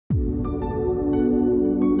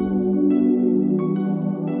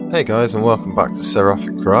Hey guys, and welcome back to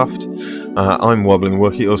Seraphiccraft. I'm Wobbling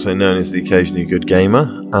Wookie, also known as the Occasionally Good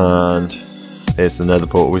Gamer, and here's the nether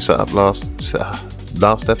portal we set up last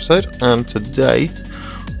episode. And today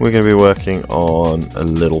we're going to be working on a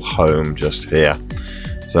little home just here.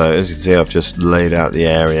 So as you can see, I've just laid out the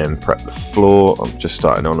area and prepped the floor. I'm just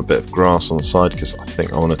starting on a bit of grass on the side because I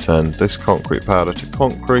think I want to turn this concrete powder to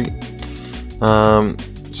concrete.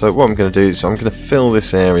 So what I'm going to do is I'm going to fill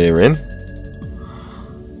this area in.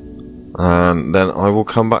 And then I will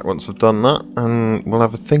come back once I've done that, and we'll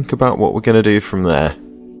have a think about what we're going to do from there.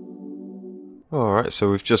 Alright,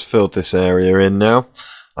 so we've just filled this area in now,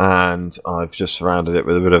 and I've just surrounded it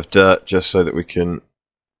with a bit of dirt just so that we can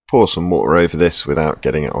pour some water over this without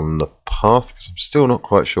getting it on the path, because I'm still not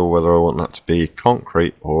quite sure whether I want that to be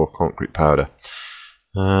concrete or concrete powder.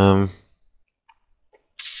 Don't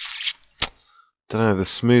know, the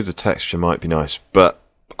smoother texture might be nice, but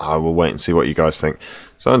I will wait and see what you guys think.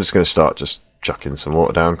 So I'm just going to start just chucking some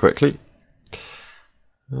water down quickly.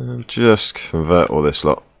 And just convert all this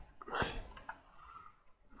lot.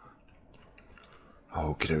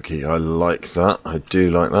 Okie dokie, I like that. I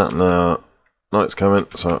do like that. Now, night's coming,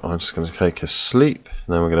 so I'm just going to take a sleep.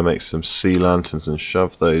 And then we're going to make some sea lanterns and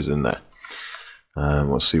shove those in there. And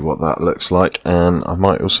we'll see what that looks like. And I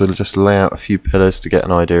might also just lay out a few pillars to get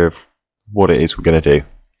an idea of what it is we're going to do.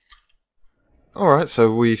 Alright,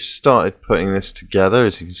 so we've started putting this together.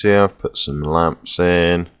 As you can see, I've put some lamps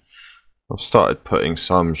in. I've started putting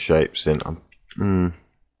some shapes in.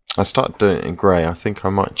 I started doing it in grey. I think I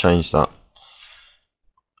might change that.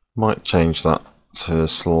 Might change that to a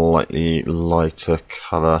slightly lighter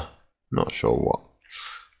colour. Not sure what.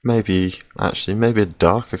 Maybe a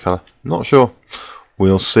darker colour. Not sure.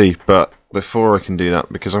 We'll see. But before I can do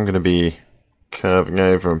that, because I'm going to be curving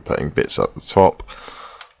over and putting bits up the top,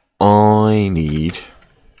 I need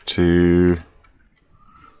to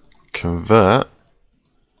convert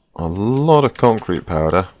a lot of concrete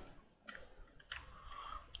powder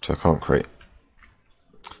to concrete.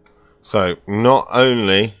 So not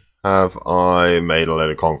only have I made a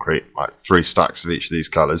load of concrete, like 3 stacks of each of these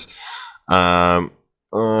colours,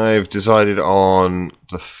 I've decided on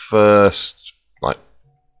the first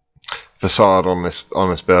facade on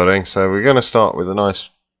this building. So we're going to start with a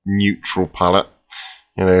nice neutral palette.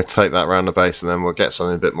 You know, take that around the base, and then we'll get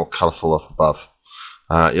something a bit more colourful up above.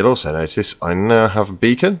 You'll also notice I now have a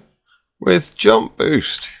beacon with jump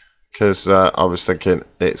boost, because I was thinking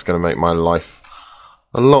it's going to make my life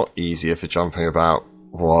a lot easier for jumping about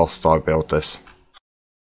whilst I build this.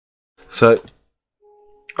 So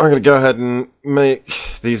I'm going to go ahead and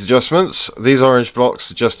make these adjustments. These orange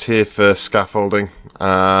blocks are just here for scaffolding. So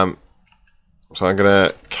I'm going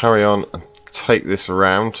to carry on and take this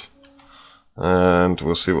around, and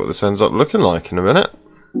we'll see what this ends up looking like in a minute.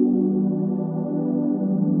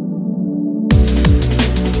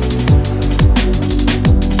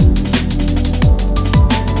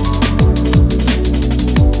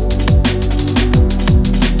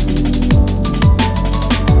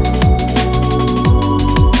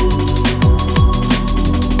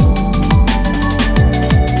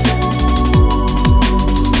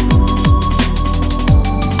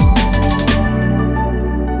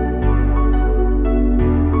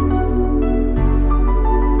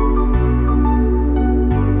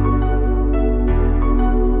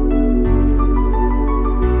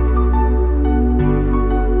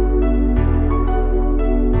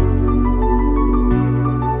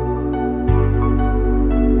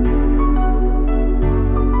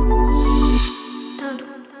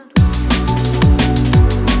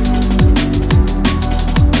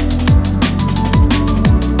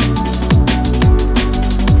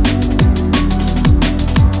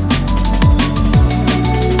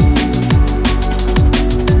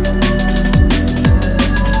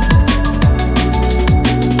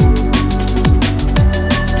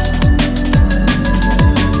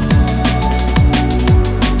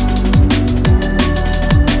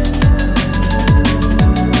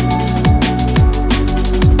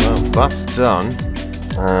 That's done,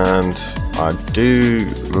 and I do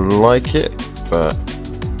like it, but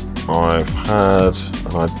I've had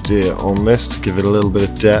an idea on this to give it a little bit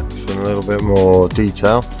of depth and a little bit more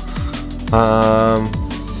detail.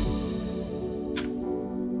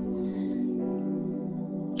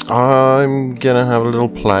 I'm gonna have a little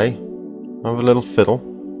play, have a little fiddle,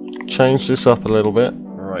 change this up a little bit.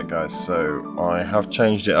 Alright guys, so I have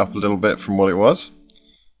changed it up a little bit from what it was.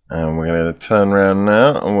 And we're going to turn around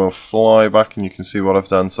now, and we'll fly back, and you can see what I've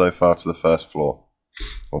done so far to the first floor,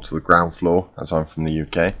 or to the ground floor, as I'm from the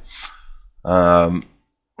UK.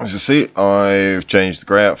 As you see, I've changed the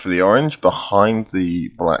grey out for the orange behind the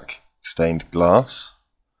black stained glass.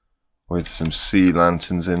 with some sea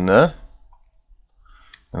lanterns in there.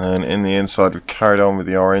 And then in the inside we've carried on with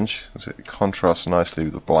the orange, as it contrasts nicely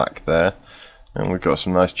with the black there. And we've got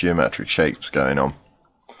some nice geometric shapes going on.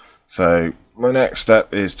 So my next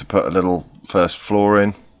step is to put a little first floor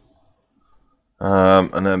in,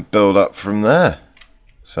 and then build up from there.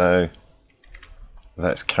 So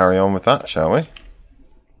let's carry on with that, shall we?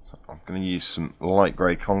 So I'm going to use some light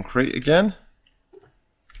grey concrete again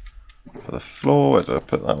for the floor. Where did I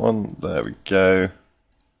put that one? There we go.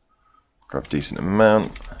 Grab a decent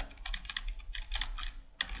amount.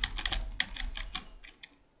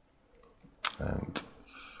 And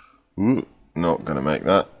not going to make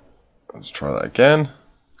that. Let's try that again.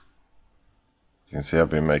 As you can see, I've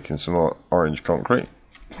been making some more orange concrete.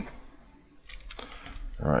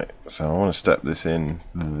 Right, so I want to step this in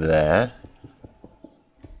there.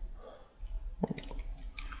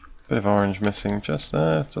 Bit of orange missing just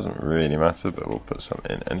there. Doesn't really matter, but we'll put some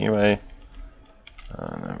in anyway.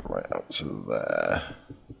 And then right up to there.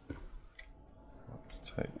 Let's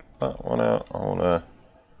take that one out. I want to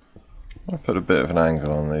put a bit of an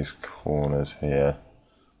angle on these corners here.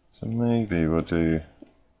 So maybe we'll do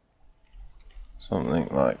something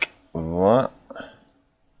like that.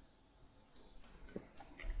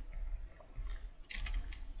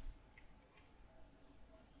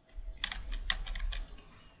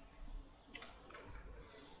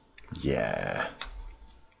 Yeah.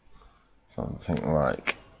 Something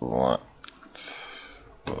like that.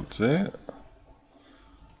 We'll do.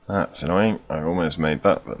 That's annoying. I almost made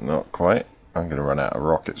that, but not quite. I'm going to run out of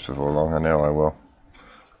rockets before long. I know I will.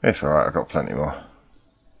 It's alright, I've got plenty more.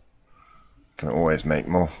 Can always make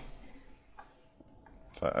more.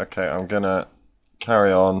 So, okay, I'm going to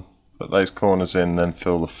carry on, put those corners in, then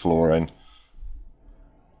fill the floor in.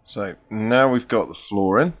 So, now we've got the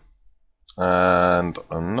floor in, and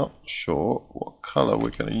I'm not sure what colour we're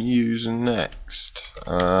going to use next.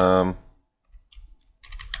 Let's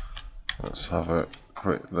have a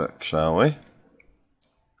quick look, shall we?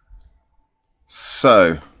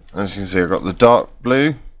 So, as you can see, I've got the dark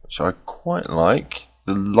blue, which I quite like.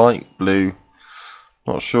 The light blue,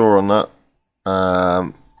 not sure on that.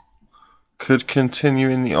 Could continue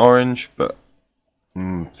in the orange, but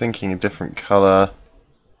thinking a different colour.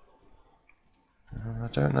 I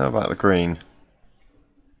don't know about the green.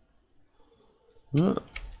 Tell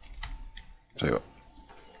you what.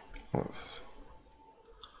 Let's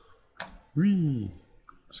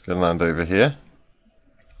go land over here.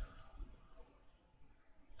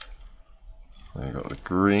 So you've got the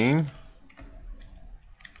green.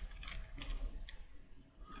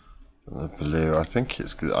 And the blue. I think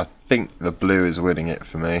the blue is winning it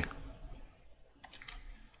for me.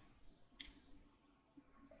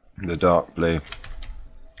 The dark blue.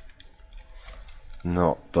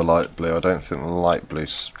 Not the light blue. I don't think the light blue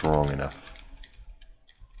is strong enough.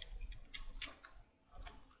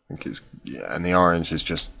 I think it's, yeah, and the orange is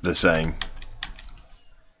just the same.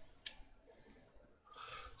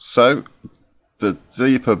 So the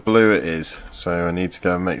deeper blue it is, so I need to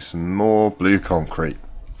go and make some more blue concrete.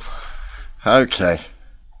 Okay,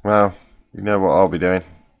 well, you know what I'll be doing.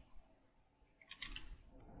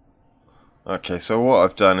 Okay, so what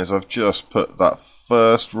I've done is I've just put that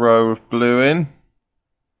first row of blue in,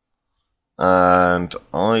 and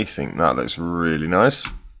I think that looks really nice.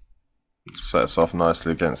 It sets off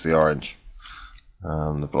nicely against the orange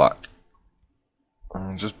and the black,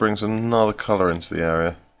 and just brings another colour into the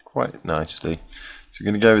area quite nicely. So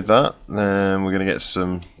we're going to go with that. Then we're going to get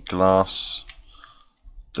some glass.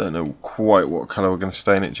 Don't know quite what colour we're going to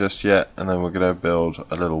stain it just yet, and then we're going to build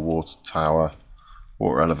a little water tower,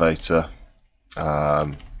 water elevator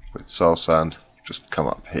with soul sand. Just come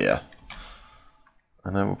up here,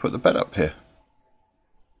 and then we'll put the bed up here.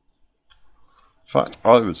 In fact,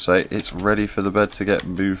 I would say it's ready for the bed to get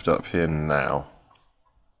moved up here now.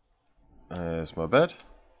 There's my bed.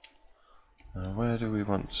 Where do we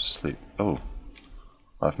want to sleep? Oh,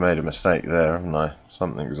 I've made a mistake there, haven't I?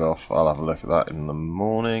 Something's off. I'll have a look at that in the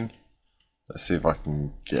morning. Let's see if I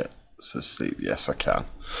can get to sleep. Yes, I can.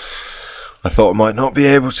 I thought I might not be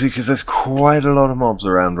able to because there's quite a lot of mobs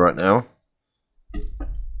around right now.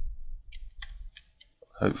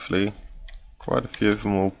 Hopefully, quite a few of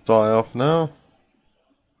them will die off now.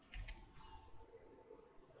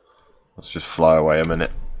 Let's just fly away a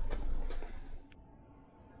minute.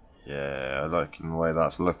 Yeah, I like the way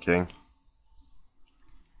that's looking.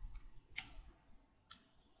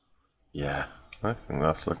 Yeah, I think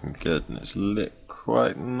that's looking good, and it's lit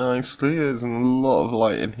quite nicely. There's a lot of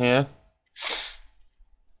light in here,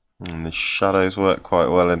 and the shadows work quite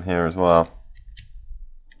well in here as well.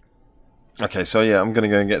 Okay, so yeah, I'm going to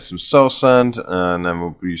go and get some soul sand, and then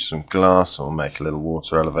we'll use some glass. I'll make a little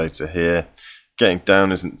water elevator here. Getting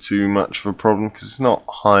down isn't too much of a problem because it's not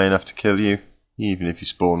high enough to kill you, even if you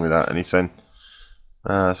spawn without anything.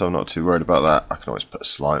 So I'm not too worried about that. I can always put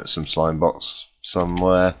some slime box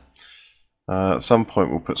somewhere. At some point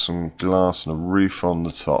we'll put some glass and a roof on the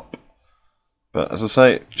top. But as I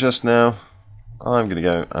say, just now, I'm going to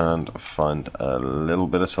go and find a little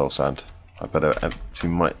bit of soul sand. I better empty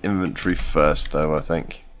my inventory first though, I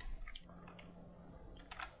think.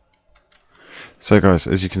 So guys,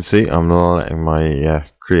 as you can see, I'm not letting my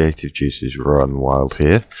creative juices run wild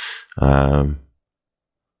here. I've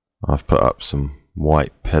put up some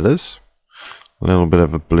white pillars, a little bit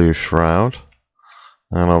of a blue shroud,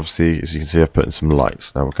 and obviously, as you can see, I've put in some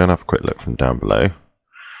lights. Now we're going to have a quick look from down below.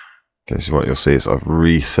 Okay, so what you'll see is I've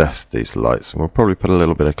recessed these lights, and we'll probably put a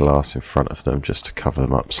little bit of glass in front of them just to cover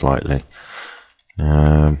them up slightly.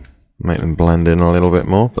 Make them blend in a little bit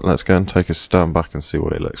more, but let's go and take a stand back and see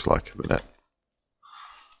what it looks like a minute.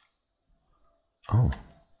 Oh,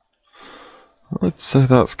 I'd say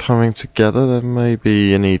that's coming together. There may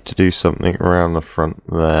be a need to do something around the front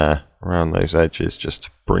there, around those edges, just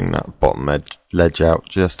to bring that bottom ledge out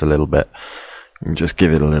just a little bit and just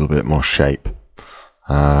give it a little bit more shape.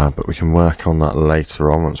 But we can work on that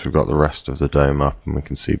later on once we've got the rest of the dome up and we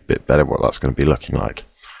can see a bit better what that's going to be looking like.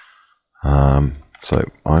 So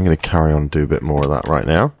I'm going to carry on and do a bit more of that right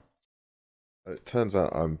now. It turns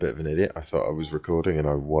out I'm a bit of an idiot. I thought I was recording and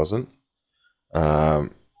I wasn't.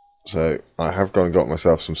 So I have gone and got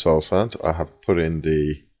myself some soul sand. I have put in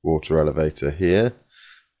the water elevator here.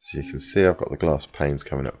 So you can see I've got the glass panes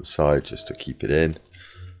coming up the side just to keep it in.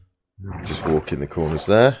 Just walk in the corners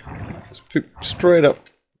there. Just poop straight up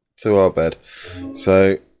to our bed.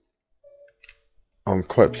 So I'm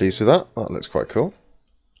quite pleased with that. That looks quite cool.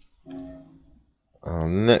 Our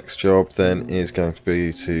next job then is going to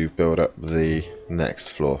be to build up the next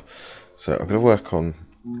floor. So I'm going to work on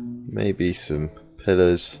maybe some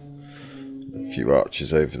pillars, a few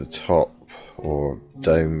arches over the top, or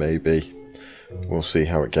dome maybe. We'll see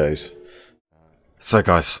how it goes. So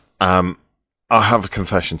guys, I have a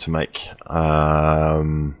confession to make.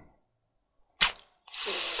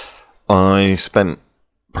 I spent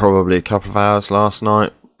probably a couple of hours last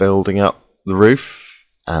night building up the roof,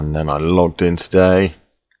 and then I logged in today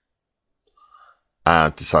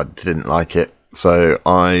and decided I didn't like it. So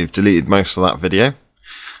I've deleted most of that video.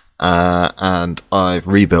 And I've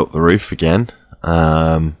rebuilt the roof again,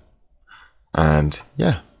 and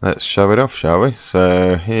yeah, let's show it off, shall we?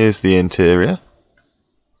 So here's the interior,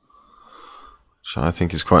 which I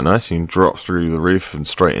think is quite nice. You can drop through the roof and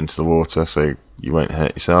straight into the water, so you won't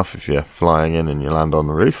hurt yourself if you're flying in and you land on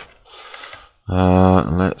the roof.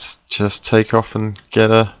 Let's just take off and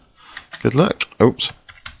get a good look. Oops.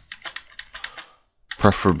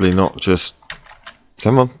 Preferably not just...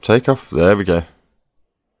 Come on, take off. There we go.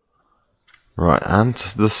 Right, and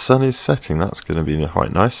the sun is setting. That's going to be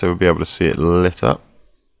quite nice, so we'll be able to see it lit up.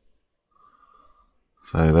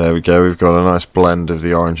 So there we go, we've got a nice blend of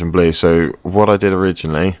the orange and blue. So what I did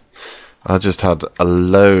originally, I just had a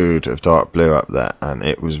load of dark blue up there, and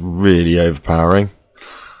it was really overpowering.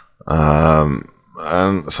 And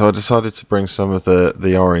so I decided to bring some of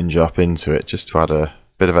the orange up into it, just to add a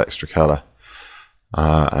bit of extra colour.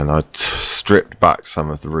 And I stripped back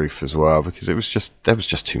some of the roof as well, because there was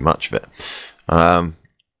just too much of it.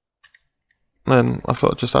 Then I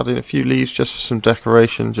thought just adding a few leaves just for some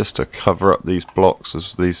decoration, just to cover up these blocks,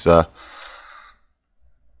 as these the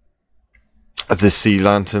sea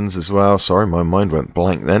lanterns as well. Sorry, my mind went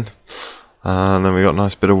blank then. And then we got a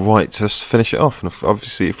nice bit of white to finish it off. And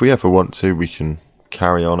obviously, if we ever want to, we can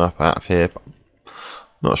carry on up out of here. But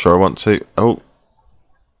not sure I want to. Oh,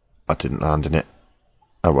 I didn't land in it.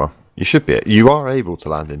 Oh well, you should be. You are able to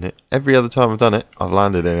land in it. Every other time I've done it, I've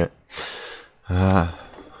landed in it.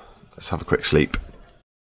 Let's have a quick sleep.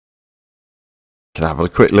 Can have a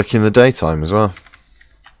quick look in the daytime as well.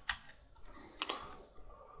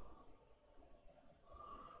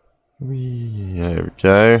 There we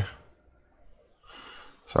go.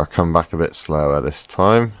 So I'll come back a bit slower this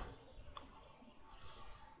time.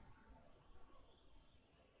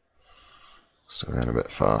 Still going a bit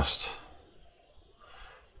fast.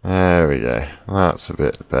 There we go. That's a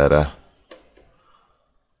bit better.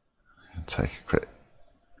 Take a quick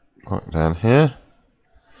walk down here.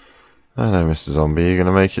 I know, Mr. Zombie, you're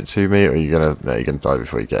gonna make it to me, or you're gonna die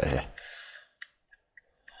before you get here.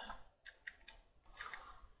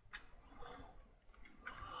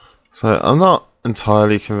 So I'm not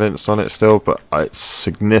entirely convinced on it still, but it's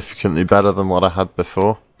significantly better than what I had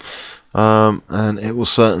before. And it will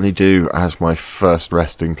certainly do as my first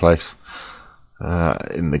resting place.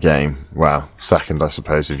 in the game. Well, second, I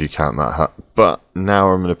suppose, if you count that hut. But now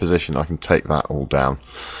I'm in a position I can take that all down.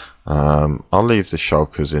 I'll leave the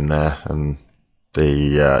shulkers in there and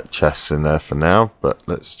the chests in there for now, but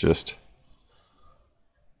let's just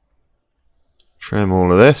trim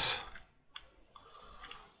all of this.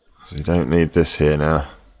 So we don't need this here now.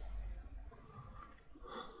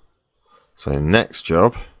 So next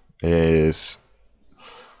job is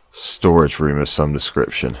storage room of some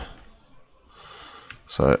description.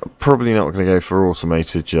 So I'm probably not going to go for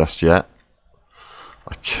automated just yet.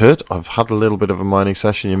 I could. I've had a little bit of a mining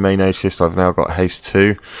session. You may notice I've now got haste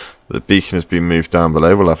 2. The beacon has been moved down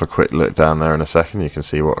below. We'll have a quick look down there in a second. You can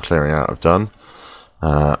see what clearing out I've done.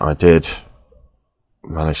 I did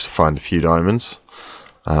manage to find a few diamonds.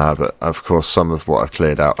 But of course some of what I've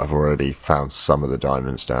cleared out, I've already found some of the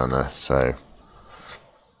diamonds down there. So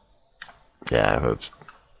yeah, but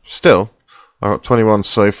still, I've got 21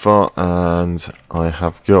 so far, and I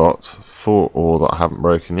have got 4 ore that I haven't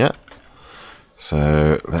broken yet.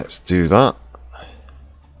 So let's do that.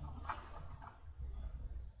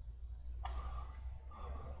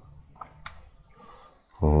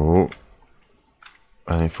 Oh,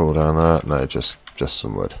 any fall down there? No, just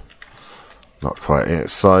some wood. Not quite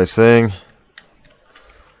exciting.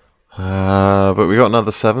 But we got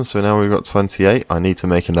another 7, so now we've got 28. I need to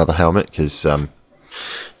make another helmet because,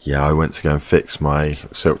 yeah, I went to go and fix my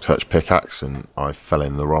Silk Touch pickaxe and I fell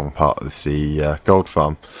in the wrong part of the gold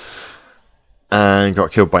farm and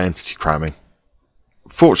got killed by entity cramming.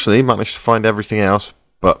 Fortunately, managed to find everything else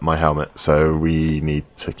but my helmet, so we need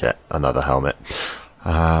to get another helmet.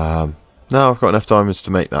 Now I've got enough diamonds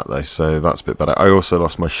to make that though, so that's a bit better. I also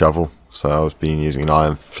lost my shovel, so I was using an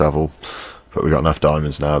iron shovel, but we got enough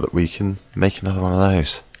diamonds now that we can make another one of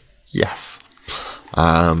those. Yes.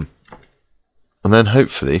 And then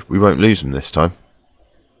hopefully we won't lose them this time.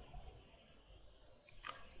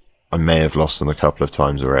 I may have lost them a couple of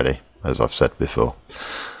times already, as I've said before.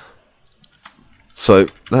 So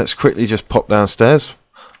let's quickly just pop downstairs.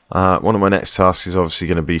 One of my next tasks is obviously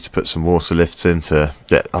going to be to put some water lifts in to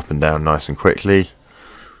get up and down nice and quickly.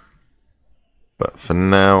 But for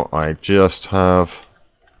now, I just have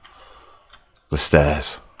the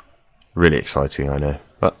stairs. Really exciting, I know,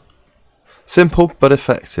 but simple but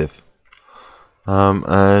effective.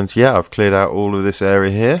 And yeah, I've cleared out all of this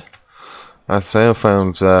area here. As I say, I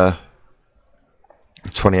found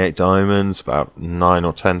 28 diamonds, about 9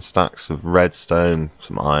 or 10 stacks of redstone,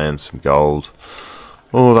 some iron, some gold,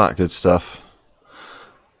 all that good stuff.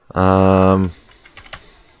 So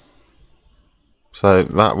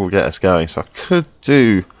that will get us going. So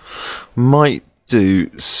I might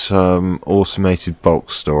do some automated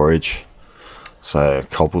bulk storage. So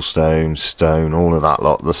cobblestone, stone, all of that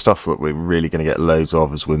lot. The stuff that we're really going to get loads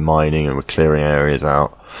of as we're mining and we're clearing areas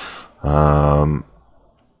out.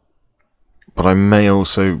 But I may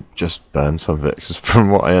also just burn some of it, because from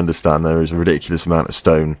what I understand there is a ridiculous amount of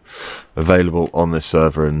stone available on this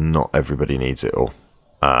server and not everybody needs it all.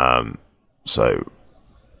 So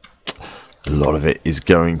a lot of it is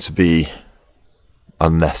going to be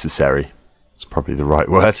unnecessary. It's probably the right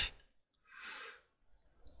word.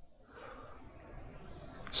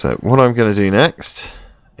 So what I'm going to do next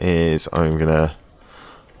is I'm going to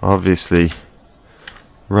obviously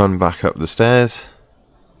run back up the stairs.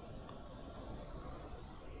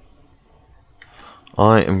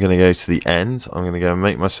 I am going to go to the end. I'm going to go and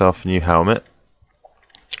make myself a new helmet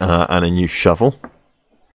and a new shovel.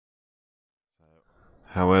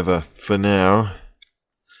 However, for now,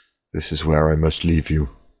 this is where I must leave you.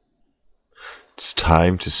 It's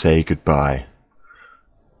time to say goodbye.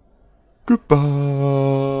 Goodbye.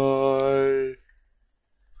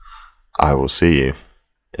 I will see you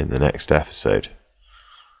in the next episode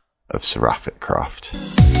of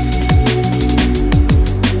Seraphiccraft.